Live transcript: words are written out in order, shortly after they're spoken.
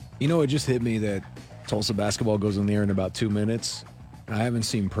You know, it just hit me that Tulsa basketball goes on the air in about 2 minutes. I haven't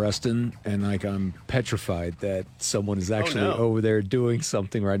seen Preston, and I'm petrified that someone is actually over there doing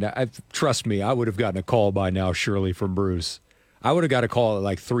something right now. Trust me, I would have gotten a call by now, surely, from Bruce. I would have got a call at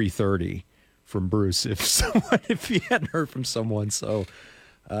like 3:30 from Bruce if he hadn't heard from someone. So,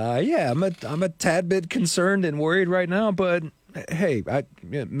 I'm a tad bit concerned and worried right now. But hey,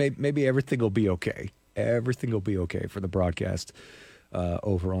 maybe everything will be okay. Everything will be okay for the broadcast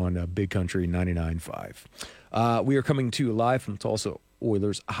over on Big Country 99.5. We are coming to you live from Tulsa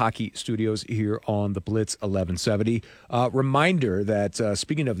Oilers hockey studios here on the Blitz 1170. Reminder that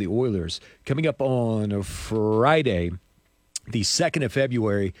speaking of the Oilers, coming up on Friday, the 2nd of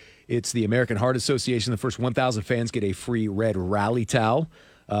February, it's the American Heart Association. The first 1,000 fans get a free red rally towel.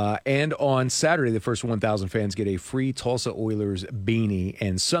 And on Saturday, the first 1,000 fans get a free Tulsa Oilers beanie.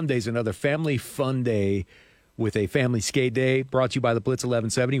 And Sunday's another family fun day with a family skate day brought to you by the Blitz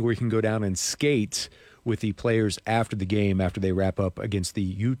 1170, where you can go down and skate with the players after the game, after they wrap up against the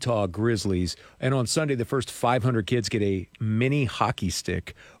Utah Grizzlies. And on Sunday, the first 500 kids get a mini hockey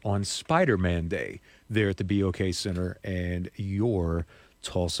stick on Spider-Man Day there at the BOK Center and your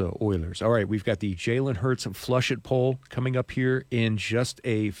Tulsa Oilers. All right, we've got the Jalen Hurts Flush It poll coming up here in just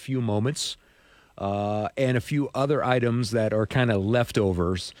a few moments, and a few other items that are kind of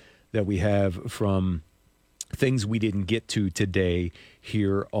leftovers that we have from things we didn't get to today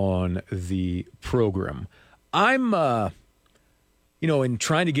here on the program. I'm, in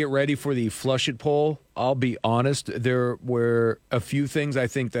trying to get ready for the Flush It poll, I'll be honest, there were a few things I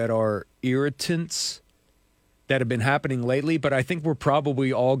think that are irritants that have been happening lately, but I think we're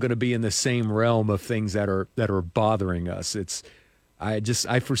probably all going to be in the same realm of things that are bothering us.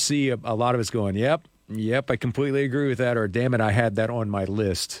 I foresee a lot of us going, yep, I completely agree with that, or damn it, I had that on my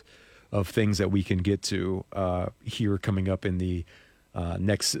list of things that we can get to here coming up in the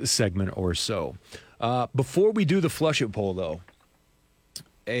next segment or so. Before we do the Flush It poll, though,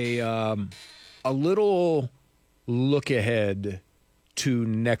 a little look ahead to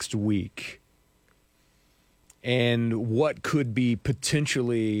next week and what could be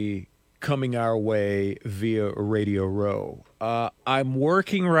potentially coming our way via Radio Row. I'm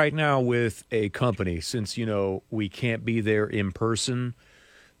working right now with a company, since, we can't be there in person,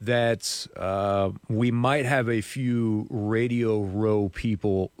 that we might have a few Radio Row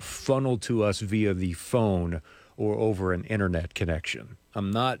people funneled to us via the phone or over an internet connection.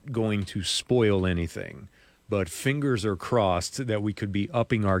 I'm not going to spoil anything, but fingers are crossed that we could be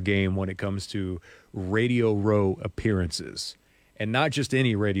upping our game when it comes to Radio Row appearances. And not just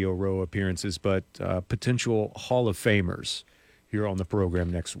any Radio Row appearances, but potential Hall of Famers here on the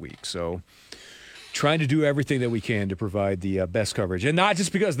program next week. So trying to do everything that we can to provide the best coverage. And not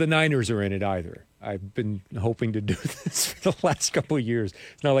just because the Niners are in it either. I've been hoping to do this for the last couple of years.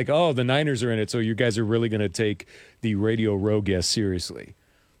 It's not like, the Niners are in it, so you guys are really going to take the Radio Row guest seriously.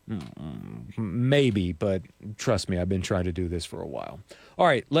 Maybe, but trust me, I've been trying to do this for a while. All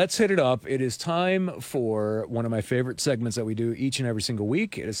right, let's hit it up. It is time for one of my favorite segments that we do each and every single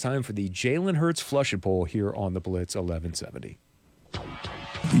week. It is time for the Jalen Hurts Flush It poll here on the Blitz 1170.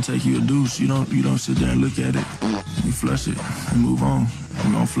 You take you a douche, you don't sit there and look at it. You flush it and move on.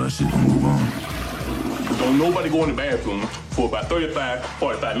 You're gonna flush it and move on. Don't nobody go in the bathroom for about 35,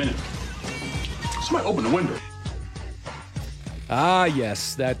 45 minutes. Somebody open the window. Ah,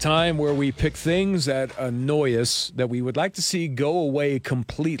 yes, that time where we pick things that annoy us that we would like to see go away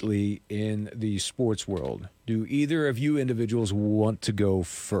completely in the sports world. Do either of you individuals want to go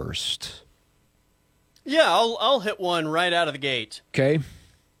first? Yeah, I'll hit one right out of the gate. Okay.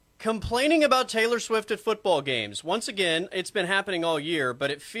 Complaining about Taylor Swift at football games. Once again, it's been happening all year,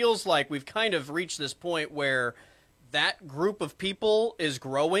 but it feels like we've kind of reached this point where that group of people is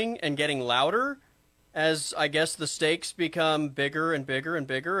growing and getting louder as, I guess, the stakes become bigger and bigger and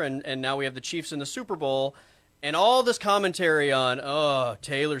bigger, and now we have the Chiefs in the Super Bowl, and all this commentary on,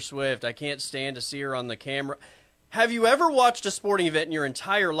 Taylor Swift, I can't stand to see her on the camera. Have you ever watched a sporting event in your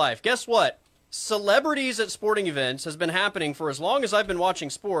entire life? Guess what? Celebrities at sporting events has been happening for as long as I've been watching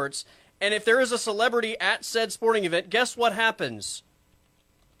sports, and if there is a celebrity at said sporting event, guess what happens?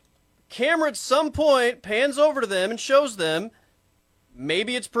 Camera at some point pans over to them and shows them,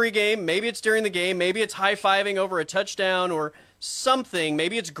 maybe it's pregame, maybe it's during the game, maybe it's high-fiving over a touchdown or something,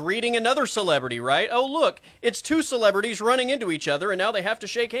 maybe it's greeting another celebrity, right? Oh, look, it's two celebrities running into each other, and now they have to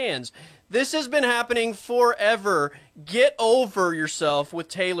shake hands. This has been happening forever. Get over yourself with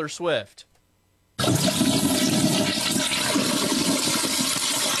Taylor Swift.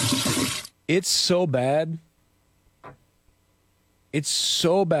 It's so bad. It's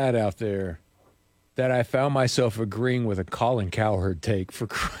so bad out there that I found myself agreeing with a Colin Cowherd take, for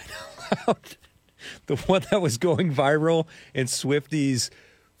crying out loud. The one that was going viral, and Swifties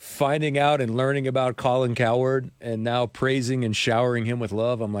finding out and learning about Colin Cowherd and now praising and showering him with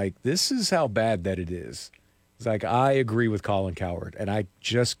love. I'm like, this is how bad that it is. It's like, I agree with Colin Cowherd, and I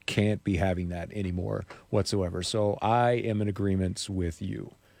just can't be having that anymore whatsoever. So I am in agreement with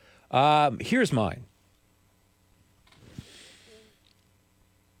you. Here's mine.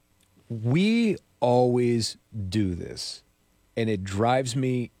 We always do this, and it drives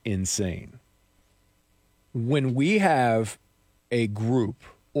me insane. When we have a group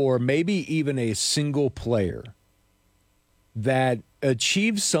or maybe even a single player that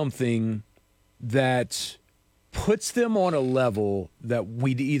achieves something that puts them on a level that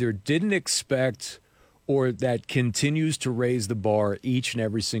we either didn't expect or that continues to raise the bar each and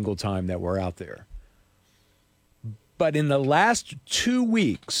every single time that we're out there. But in the last 2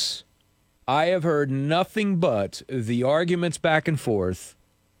 weeks, I have heard nothing but the arguments back and forth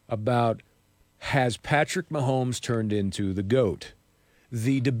about, has Patrick Mahomes turned into the GOAT?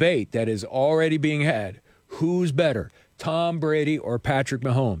 The debate that is already being had, who's better, Tom Brady or Patrick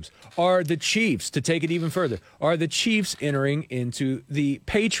Mahomes? Are the Chiefs, to take it even further, are the Chiefs entering into the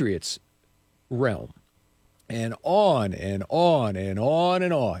Patriots realm? And on and on and on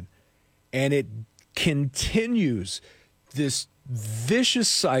and on. And it continues this vicious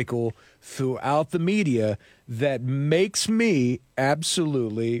cycle throughout the media that makes me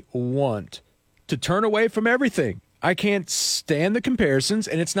absolutely want to turn away from everything. I can't stand the comparisons,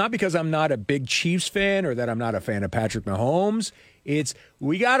 and it's not because I'm not a big Chiefs fan or that I'm not a fan of Patrick Mahomes. It's,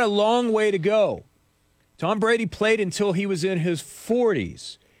 we got a long way to go. Tom Brady played until he was in his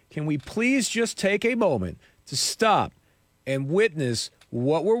 40s. Can we please just take a moment to stop and witness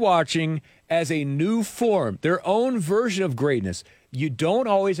what we're watching as a new form, their own version of greatness? You don't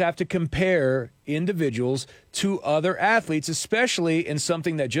always have to compare individuals to other athletes, especially in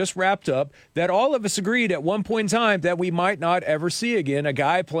something that just wrapped up that all of us agreed at one point in time that we might not ever see again, a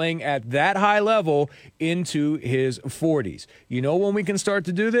guy playing at that high level into his 40s. You know when we can start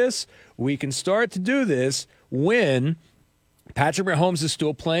to do this? We can start to do this when Patrick Mahomes is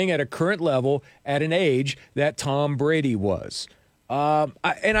still playing at a current level at an age that Tom Brady was.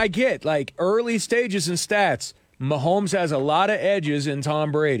 I get, like, early stages and stats, Mahomes has a lot of edges in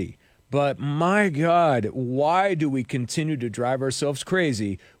Tom Brady. But my God, why do we continue to drive ourselves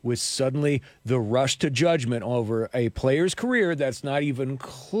crazy with suddenly the rush to judgment over a player's career that's not even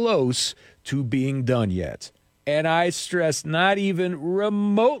close to being done yet? And I stress, not even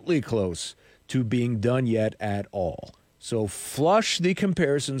remotely close to being done yet at all. So flush the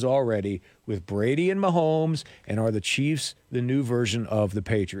comparisons already with Brady and Mahomes, and are the Chiefs the new version of the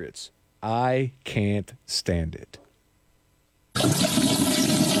Patriots? I can't stand it.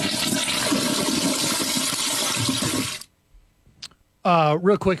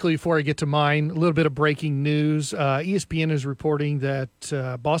 Real quickly before I get to mine, a little bit of breaking news. ESPN is reporting that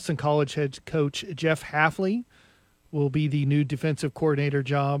Boston College head coach Jeff Hafley will be the new defensive coordinator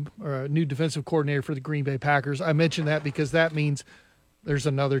for the Green Bay Packers. I mention that because that means there's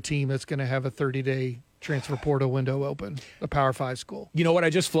another team that's going to have a 30-day transfer portal window open, a Power 5 school. You know what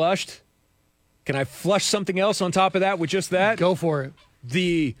I just flushed? Can I flush something else on top of that with just that? Go for it.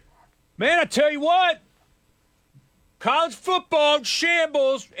 Man, I tell you what, college football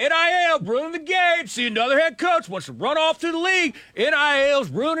shambles, NIL ruining the game. See, another head coach wants to run off to the league. NIL's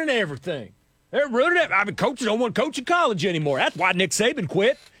ruining everything. They're ruining it. I mean, coaches don't want to coach in college anymore. That's why Nick Saban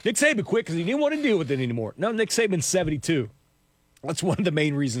quit. Nick Saban quit because he didn't want to deal with it anymore. No, Nick Saban's 72. That's one of the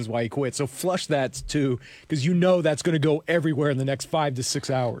main reasons why he quit. So flush that too, because you know that's going to go everywhere in the next 5 to 6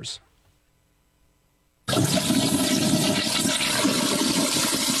 hours.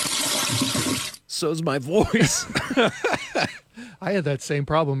 So's my voice. I had that same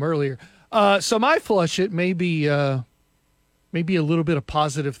problem earlier. So my flush it may be a little bit of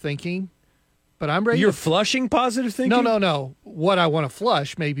positive thinking, but I'm ready. You're flushing positive thinking? No. What I want to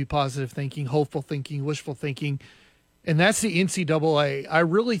flush may be positive thinking, hopeful thinking, wishful thinking, and that's the NCAA. I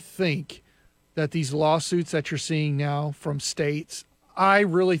really think that these lawsuits that you're seeing now from states, I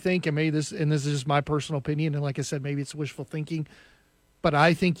really think, and this is just my personal opinion, and like I said, maybe it's wishful thinking, but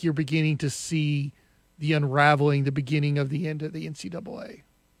I think you're beginning to see the unraveling, the beginning of the end of the NCAA.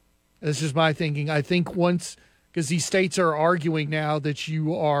 This is my thinking. I think once, because these states are arguing now that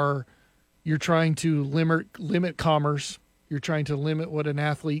you're trying to limit commerce, you're trying to limit what an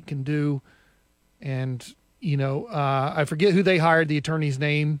athlete can do, and I forget who they hired. The attorney's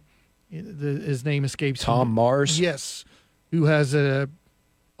name, his name escapes. Tom Mars. Yes, who has a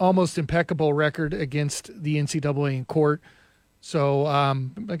almost impeccable record against the NCAA in court. So,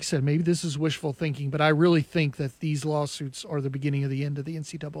 like I said, maybe this is wishful thinking, but I really think that these lawsuits are the beginning of the end of the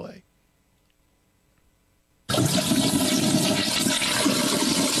NCAA.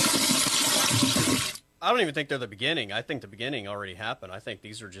 I don't even think they're the beginning. I think the beginning already happened. I think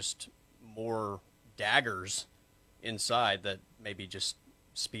these are just more daggers inside that maybe just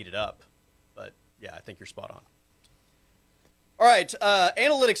speed it up. But, yeah, I think you're spot on. All right,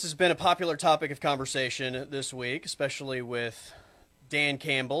 analytics has been a popular topic of conversation this week, especially with Dan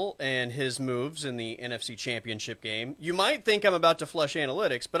Campbell and his moves in the NFC Championship game. You might think I'm about to flush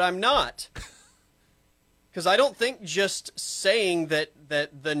analytics, but I'm not. Because I don't think just saying that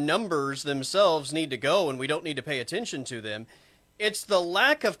the numbers themselves need to go and we don't need to pay attention to them. It's the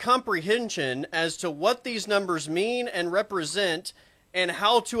lack of comprehension as to what these numbers mean and represent and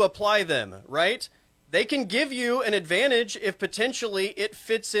how to apply them, right? They can give you an advantage if potentially it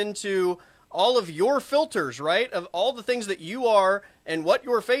fits into all of your filters, right? Of all the things that you are and what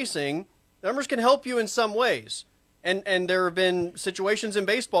you're facing, numbers can help you in some ways. And there have been situations in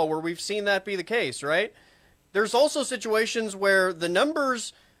baseball where we've seen that be the case, right? There's also situations where the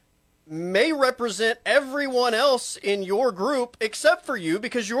numbers may represent everyone else in your group except for you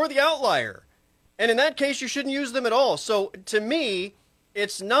because you're the outlier. And in that case, you shouldn't use them at all. So to me,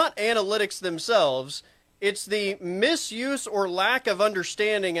 it's not analytics themselves. It's the misuse or lack of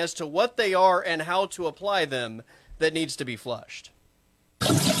understanding as to what they are and how to apply them that needs to be flushed.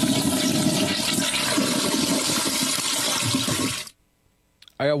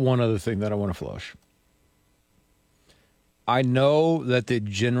 I got one other thing that I want to flush. I know that the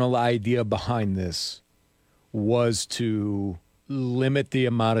general idea behind this was to limit the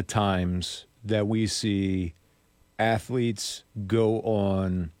amount of times that we see athletes go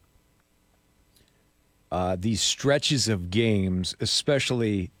on these stretches of games,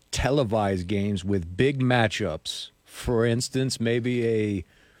 especially televised games with big matchups. For instance, maybe a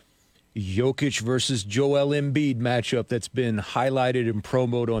Jokic versus Joel Embiid matchup that's been highlighted and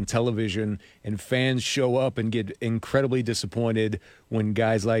promoted on television, and fans show up and get incredibly disappointed when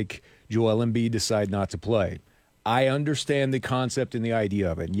guys like Joel Embiid decide not to play. I understand the concept and the idea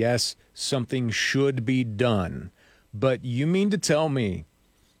of it. Yes, something should be done. But you mean to tell me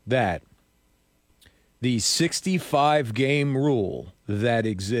that the 65-game rule that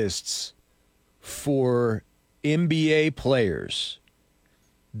exists for NBA players,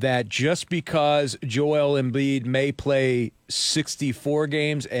 that just because Joel Embiid may play 64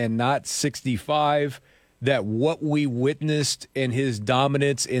 games and not 65, that what we witnessed in his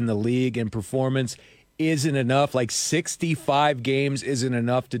dominance in the league and performance isn't enough? Like 65 games isn't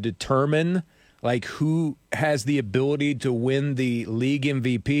enough to determine like who has the ability to win the league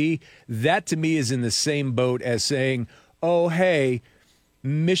MVP? That to me is in the same boat as saying, oh, hey,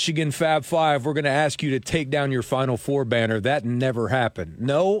 Michigan Fab Five, we're going to ask you to take down your Final Four banner. That never happened.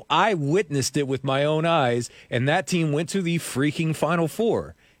 No, I witnessed it with my own eyes, and that team went to the freaking Final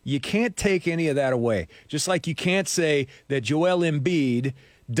Four. You can't take any of that away. Just like you can't say that Joel Embiid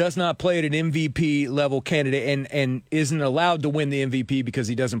does not play at an MVP level candidate and isn't allowed to win the MVP because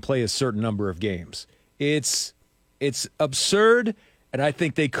he doesn't play a certain number of games. It's absurd, and I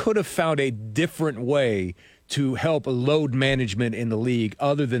think they could have found a different way to help load management in the league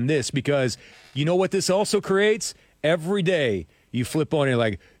other than this, because you know what this also creates? Every day you flip on it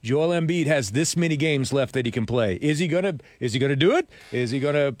like Joel Embiid has this many games left that he can play. Is he gonna do it? Is he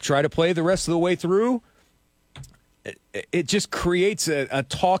gonna try to play the rest of the way through? It just creates a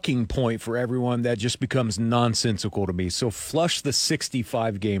talking point for everyone that just becomes nonsensical to me. So flush the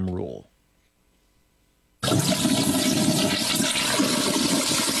 65-game rule.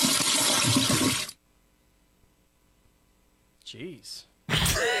 Jeez.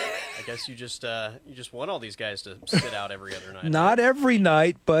 I guess you just want all these guys to sit out every other night. Not every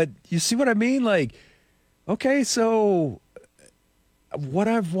night, but you see what I mean? Like, okay, so what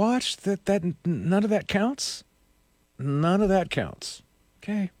I've watched, that none of that counts? None of that counts.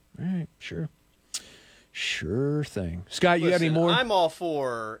 Okay. All right. Sure. Sure thing. Scott, you got any more? I'm all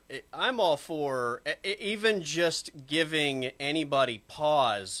for even just giving anybody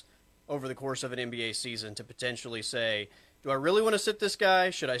pause over the course of an NBA season to potentially say, do I really want to sit this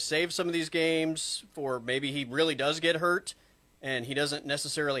guy? Should I save some of these games for maybe he really does get hurt and he doesn't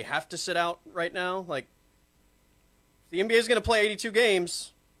necessarily have to sit out right now? Like, if the NBA is going to play 82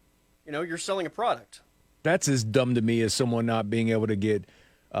 games, you're selling a product. That's as dumb to me as someone not being able to get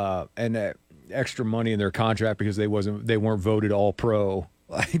extra money in their contract because they weren't voted all pro.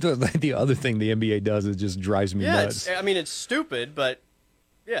 The other thing the NBA does is just drives me nuts. It's stupid, but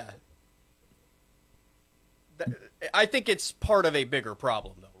yeah. I think it's part of a bigger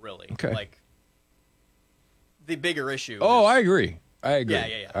problem, though, really. Okay. Like, the bigger issue. Oh, I agree. I agree.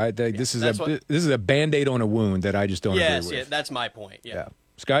 Yeah. I think this is a Band-Aid on a wound that I just don't agree with. Yes, that's my point. Yeah.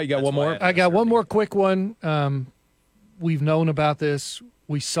 Scott, you got one more? I got one more quick one. We've known about this.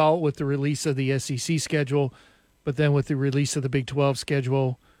 We saw it with the release of the SEC schedule, but then with the release of the Big 12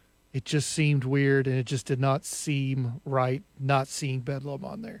 schedule, it just seemed weird, and it just did not seem right not seeing Bedlam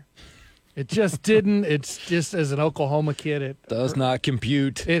on there. It just didn't. It's just, as an Oklahoma kid, it does not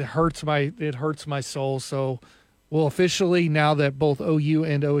compute. It hurts my soul. So we'll officially, now that both OU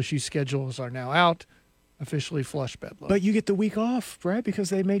and OSU schedules are now out, officially flush Bedlam. But you get the week off, right? Because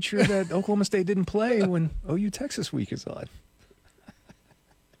they made sure that Oklahoma State didn't play when OU Texas week is on.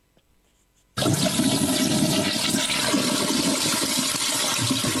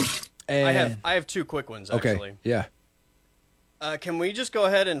 I have two quick ones, actually. Okay, yeah. Can we just go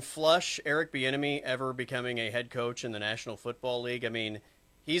ahead and flush Eric Bieniemy ever becoming a head coach in the National Football League? I mean,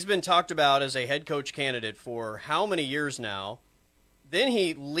 he's been talked about as a head coach candidate for how many years now? Then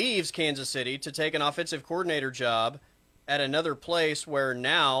he leaves Kansas City to take an offensive coordinator job at another place where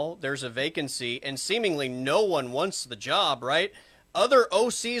now there's a vacancy and seemingly no one wants the job, right? Other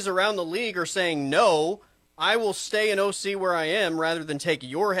OCs around the league are saying, no, I will stay an OC where I am rather than take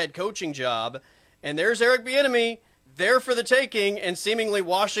your head coaching job. And there's Eric Bieniemy there for the taking, and seemingly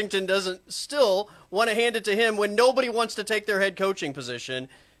Washington doesn't still want to hand it to him when nobody wants to take their head coaching position.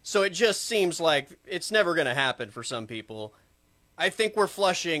 So it just seems like it's never going to happen for some people. I think we're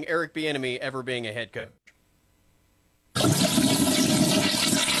flushing Eric Bieniemy ever being a head coach.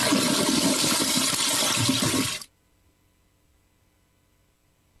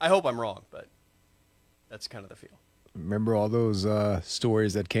 I hope I'm wrong, but that's kind of the feel. Remember all those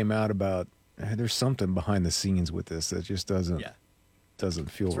stories that came out about there's something behind the scenes with this that just doesn't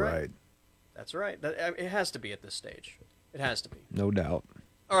feel right. That's right. It has to be at this stage. It has to be. No doubt.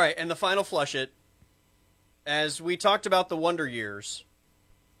 All right, and the final flush it. As we talked about the Wonder Years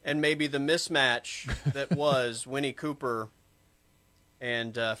and maybe the mismatch that was Winnie Cooper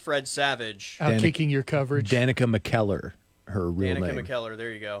and Fred Savage. Outkicking your coverage. Danica McKellar, her real name. Danica McKellar, there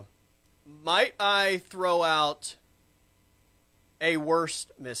you go. Might I throw out a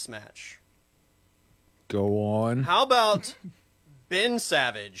worst mismatch? Go on. How about Ben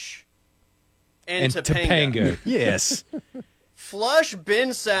Savage and Topanga? Yes. Flush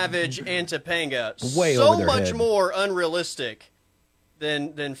Ben Savage and Topanga. Way so over their much head. more unrealistic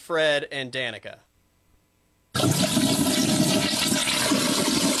than Fred and Danica.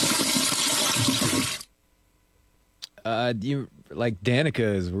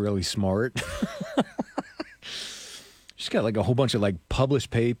 Danica is really smart. She's got like a whole bunch of like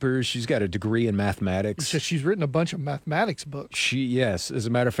published papers. She's got a degree in mathematics. So she's written a bunch of mathematics books. Yes, as a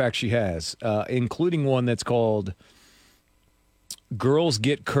matter of fact, she has, including one that's called Girls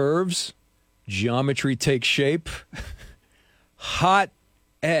Get Curves, Geometry Takes Shape, Hot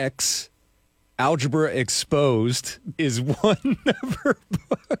X, Algebra Exposed is one of her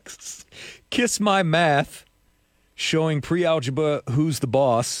books. Kiss My Math, showing pre-algebra who's the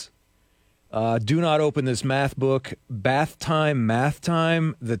boss. Do Not Open This Math Book, Bath Time, Math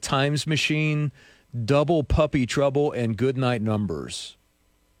Time, The Times Machine, Double Puppy Trouble, and Goodnight Numbers.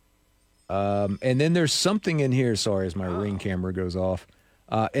 And then there's something in here, sorry as my ring camera goes off,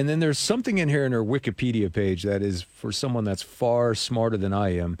 and then there's something in here in her Wikipedia page that is for someone that's far smarter than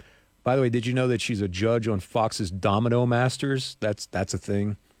I am. By the way, did you know that she's a judge on Fox's Domino Masters? That's a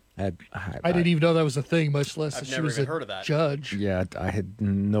thing. I didn't even know that was a thing, much less I've that she never was even a heard of that. judge. Yeah, I had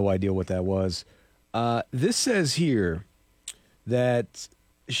no idea what that was. This says here that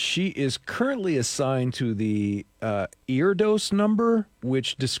she is currently assigned to the Erdos number,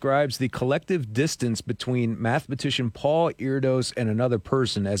 which describes the collective distance between mathematician Paul Erdos and another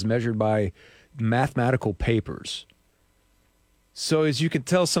person as measured by mathematical papers. So as you can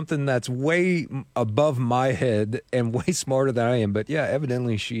tell, something that's way above my head and way smarter than I am. But yeah,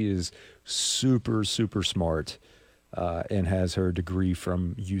 evidently she is super, super smart and has her degree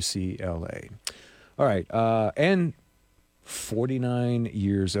from UCLA. All right. And 49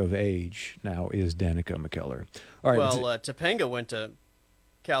 years of age now is Danica McKellar. All right. Well, Topanga went to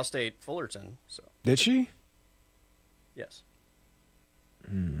Cal State Fullerton. So Did she? yes.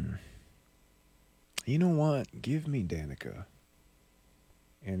 You know what? Give me Danica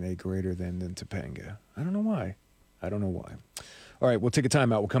and a greater than Topanga. I don't know why. All right, we'll take a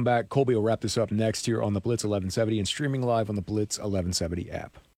timeout. We'll come back. Colby will wrap this up next here on the Blitz 1170 and streaming live on the Blitz 1170 app.